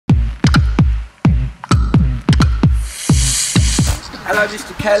hello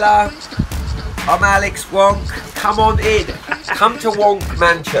Mr. Kela. I'm Alex Wonk. Come on in. Come to Wonk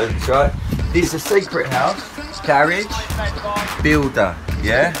Mansions, right? This is a secret house. Garage. Builder.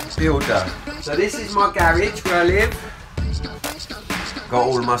 Yeah? Builder. So this is my garage where I live. Got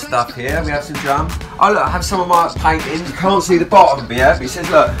all of my stuff here. We have some drums. Oh look, I have some of my paintings. You can't see the bottom here, but it says,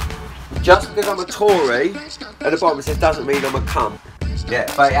 look, just because I'm a Tory, at the bottom it says doesn't mean I'm a cunt.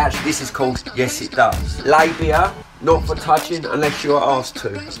 Yeah, but actually this is called Yes It Does. Labia, not for touching unless you're asked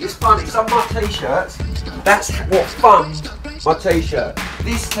to. It's funny, some of my t-shirts, that's what funded my t-shirt.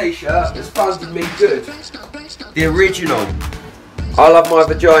 This t-shirt has funded me good. The original. I love my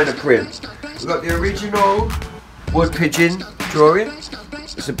vagina print. We've got the original wood pigeon drawing.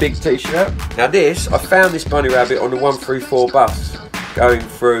 It's a big t-shirt. Now this, I found this bunny rabbit on the 134 bus going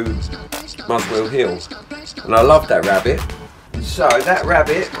through Muswell Hill. And I love that rabbit. So that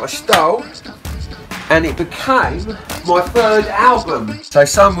rabbit I stole and it became my third album. So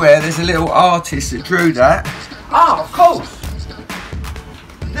somewhere there's a little artist that drew that. Ah, of course!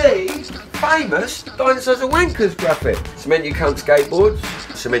 The famous Dinosaurs and Wankers graphic. Cement You Cunt skateboards.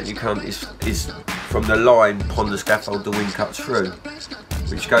 Cement You Cunt is from the line upon the scaffold the wind cuts through.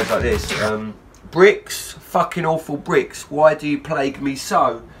 Which goes like this. Bricks, fucking awful bricks. Why do you plague me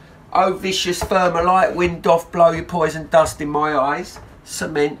so? Oh, vicious thermalite, wind doth blow your poison dust in my eyes.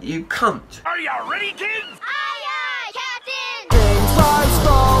 Cement you cunt. Are you ready, kids? Aye, aye, Captain!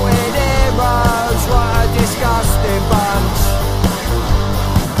 Transported heroes, what a disgusting bunch.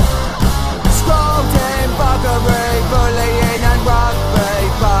 Scolding, buggery, bullying and rugby,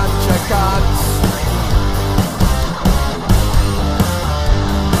 bunch of cunts.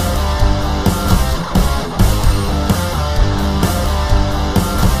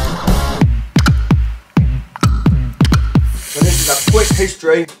 Quick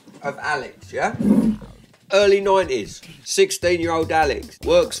history of Alex, yeah? Early 90s, 16-year-old Alex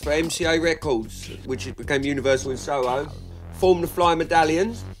works for MCA Records, which became Universal in Soho, formed the Fly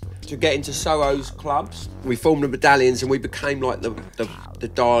Medallions to get into Soho's clubs. We formed the Medallions and we became like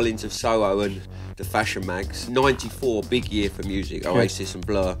the darlings of Soho and the fashion mags. 94, big year for music, Oasis and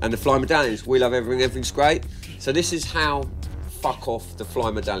Blur. And the Fly Medallions, we love everything, everything's great. So this is how fuck off the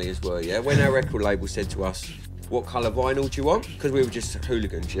Fly Medallions were, yeah? When our record label said to us, what colour vinyl do you want? Because we were just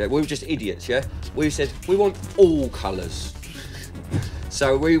hooligans, yeah? We were just idiots, yeah? We said, we want all colours.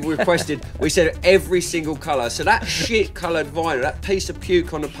 So we requested, we said every single colour. So that shit coloured vinyl, that piece of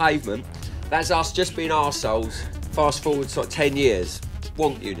puke on the pavement, that's us just being arseholes. Fast forward to like 10 years,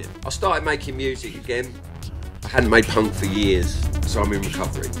 WONK UNIT. I started making music again. I hadn't made punk for years, so I'm in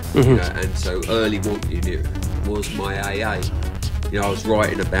recovery. You know, and so early WONK UNIT was my AA. You know, I was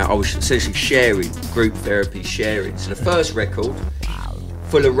writing about, I was essentially sharing, group therapy sharing. So the first record,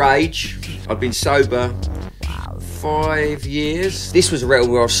 full of rage. I'd been sober 5 years. This was a record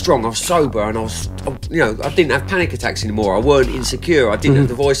where I was strong, I was sober, and you know, I didn't have panic attacks anymore. I weren't insecure, I didn't have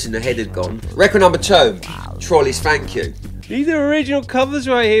the voice in the head had gone. Record number 2, Trolley's Thank You. These are original covers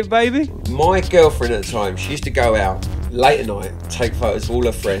right here, baby. My girlfriend at the time, she used to go out late at night, take photos of all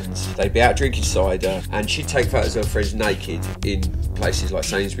her friends. They'd be out drinking cider, and she'd take photos of her friends naked in places like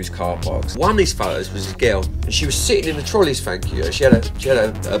Sainsbury's car parks. One of these photos was a girl, and she was sitting in the Trolley's Thank You. She had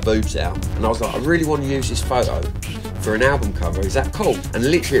her boobs out, and I was like, I really want to use this photo for an album cover. Is that cool? And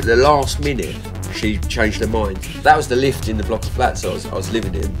literally at the last minute, she changed her mind. That was the lift in the block of flats I was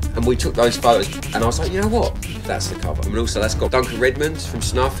living in, and we took those photos, and I was like, you know what? That's the cover. I mean, also that's got Duncan Redmond from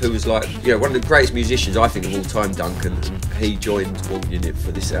Snuff, who was like, you know, one of the greatest musicians I think of all time, Duncan. And he joined WONK UNIT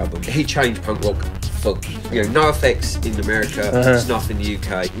for this album. He changed punk rock for, you know, No Effects in America, Snuff in the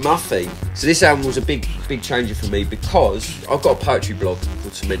UK, Muffy. So this album was a big changer for me because I've got a poetry blog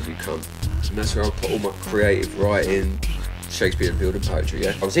called Cement You Cunt, and that's where I put all my creative writing, Shakespeare and building poetry,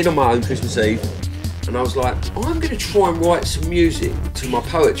 yeah? I was in on my own Christmas Eve, and I was like, I'm gonna try and write some music to my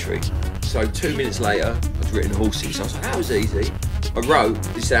poetry. So 2 minutes later, I'd written Horses. I was like, that was easy. I wrote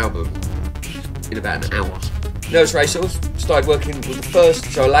this album in about an hour. Nervous Racehorse, started working with the first,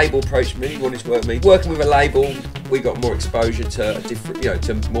 so a label approached me, wanted to work with me. Working with a label, we got more exposure to a different, you know,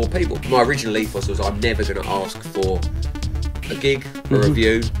 to more people. My original ethos was I'm never gonna ask for a gig or a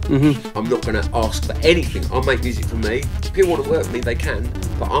review. I'm not going to ask for anything. I'll make music for me. If people want to work with me, they can,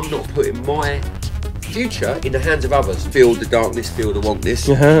 but I'm not putting my future in the hands of others. Feel the darkness, feel the wonkness.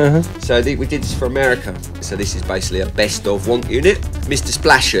 So we did this for America. So this is basically a best of WONK UNIT. Mr.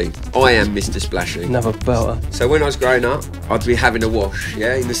 Splashy. I am Mr. Splashy. Another belter. So when I was growing up, I'd be having a wash,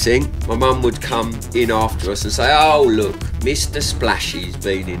 yeah, in the sink. My mum would come in after us and say, oh look, Mr. Splashy's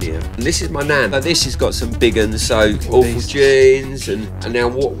been in here. And this is my nan. But this has got some big ones, so Awful Jeans, and now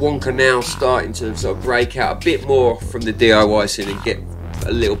WONK are now starting to sort of break out a bit more from the DIY scene and get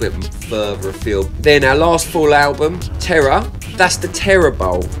a little bit further afield. Then our last full album, Terror, that's the Terror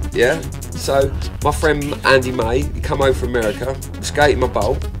Bowl, yeah? So my friend Andy May, he come over from America, skated my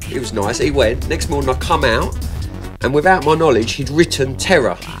bowl, it was nice, he went. Next morning I come out, and without my knowledge, he'd written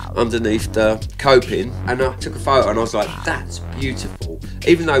Terror underneath the coping, and I took a photo and I was like, that's beautiful.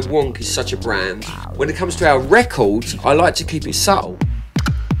 Even though Wonk is such a brand, when it comes to our records, I like to keep it subtle.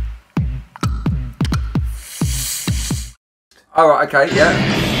 Alright, okay, yeah.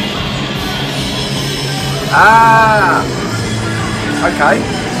 Okay.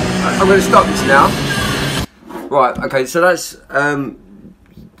 I'm going to stop this now. Right, okay, so that's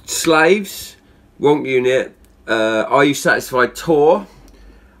Slaves, Wonk Unit, Are You Satisfied tour.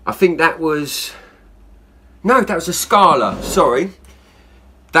 I think that was... No, that was a Scala, sorry.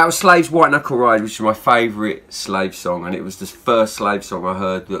 That was Slaves White Knuckle Ride, which is my favourite Slave song, and it was the first Slave song I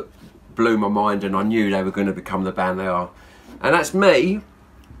heard that blew my mind, and I knew they were going to become the band they are. And that's me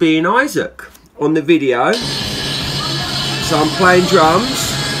being Isaac on the video. So I'm playing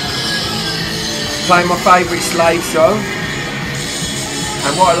drums, playing my favourite Slave song.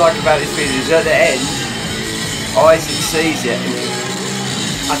 And what I like about this video is at the end, Isaac sees it and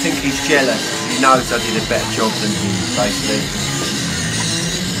I think he's jealous. He knows I did a better job than him, basically.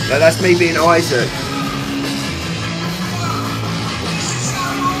 So that's me being Isaac.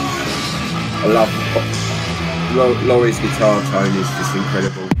 I love Laurie's guitar tone is just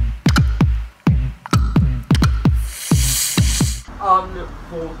incredible.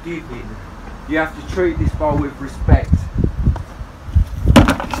 Unforgiving. You have to treat this bowl with respect.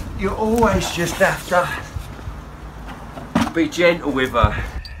 You always just have to be gentle with her.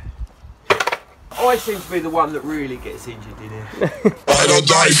 I seem to be the one that really gets injured in here. I don't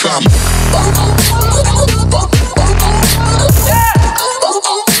die, fam.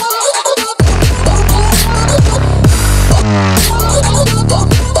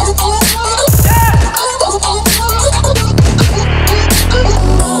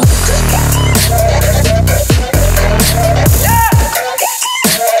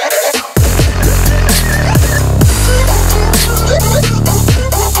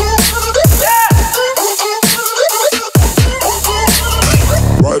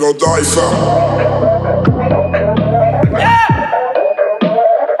 Ride or die, fam.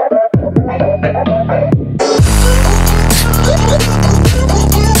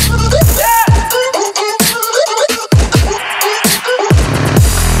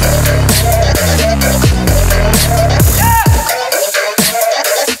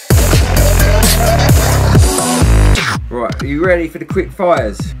 Right, are you ready for the quick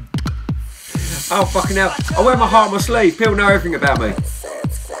fires? Oh fucking hell, I wear my heart on my sleeve, people know everything about me.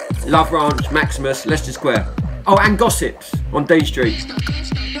 Love Ranch, Maximus, Leicester Square. Oh, and Gossips on Dean Street.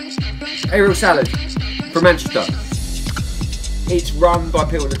 Aerial Salad from Manchester. It's run by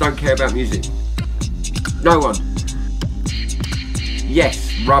people that don't care about music. No one.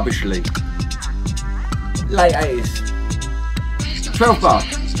 Yes, rubbishly. Late 80s. 12 bar.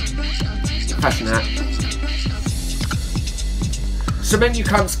 Fashion hat. Cement You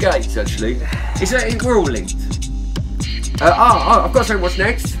Cunt Skates, actually. We're all linked. I've got to say what's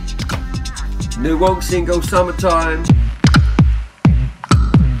next. New Wonk single, Summertime.